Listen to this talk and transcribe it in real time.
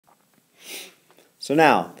So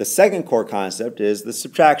now, the second core concept is the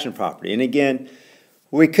subtraction property. And again,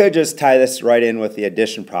 we could just tie this right in with the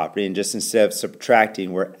addition property, and just instead of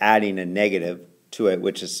subtracting, we're adding a negative to it,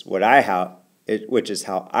 which is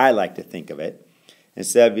how I like to think of it.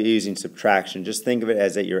 Instead of using subtraction, just think of it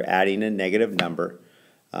as that you're adding a negative number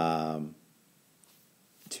to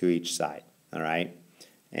each side. All right.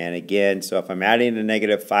 And again, so if I'm adding a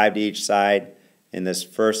negative 5 to each side, in this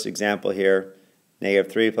first example here,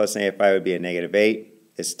 negative 3 plus negative 5 would be a negative 8.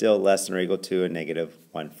 It's still less than or equal to a negative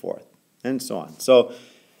 1/4, and so on. So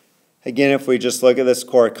again, if we just look at this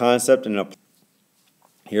core concept, and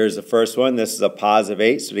here's the first one. This is a positive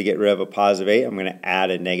 8, so to get rid of a positive 8, I'm going to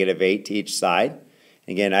add a negative 8 to each side.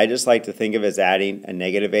 Again, I just like to think of it as adding a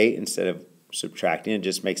negative 8 instead of subtracting. It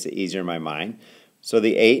just makes it easier in my mind. So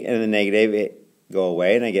the 8 and the negative 8 go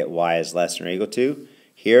away, and I get y is less than or equal to.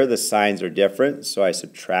 Here, the signs are different, so I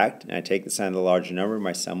subtract, and I take the sign of the larger number,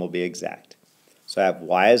 my sum will be exact. So I have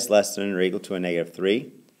y is less than or equal to a negative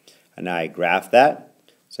 3, and now I graph that.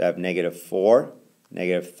 So I have negative 4,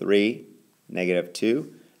 negative 3, negative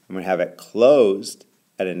 2. I'm going to have it closed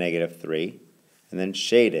at a negative 3, and then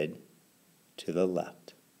shaded to the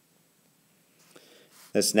left.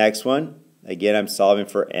 This next one, again, I'm solving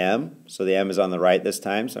for m, so the m is on the right this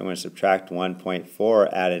time, so I'm going to subtract 1.4,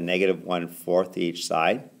 add a negative 1/4 to each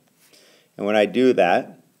side. And when I do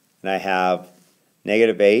that, and I have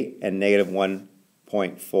negative 8 and negative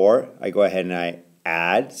 1.4, I go ahead and I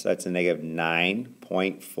add, so that's a negative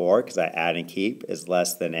 9.4, because I add and keep is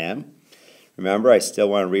less than m. Remember, I still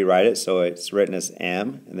want to rewrite it, so it's written as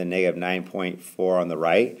m, and then negative 9.4 on the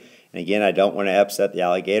right. And again, I don't want to upset the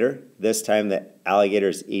alligator. This time the alligator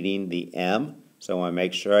is eating the m, so I want to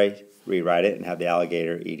make sure I rewrite it and have the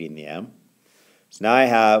alligator eating the m. So now I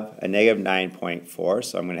have a negative 9.4,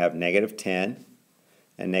 so I'm going to have negative 10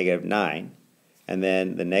 and negative 9. And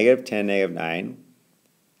then the negative 10, negative 9,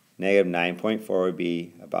 negative 9.4 would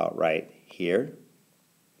be about right here.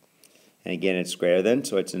 And again, it's greater than,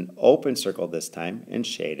 so it's an open circle this time and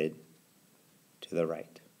shaded to the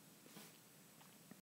right.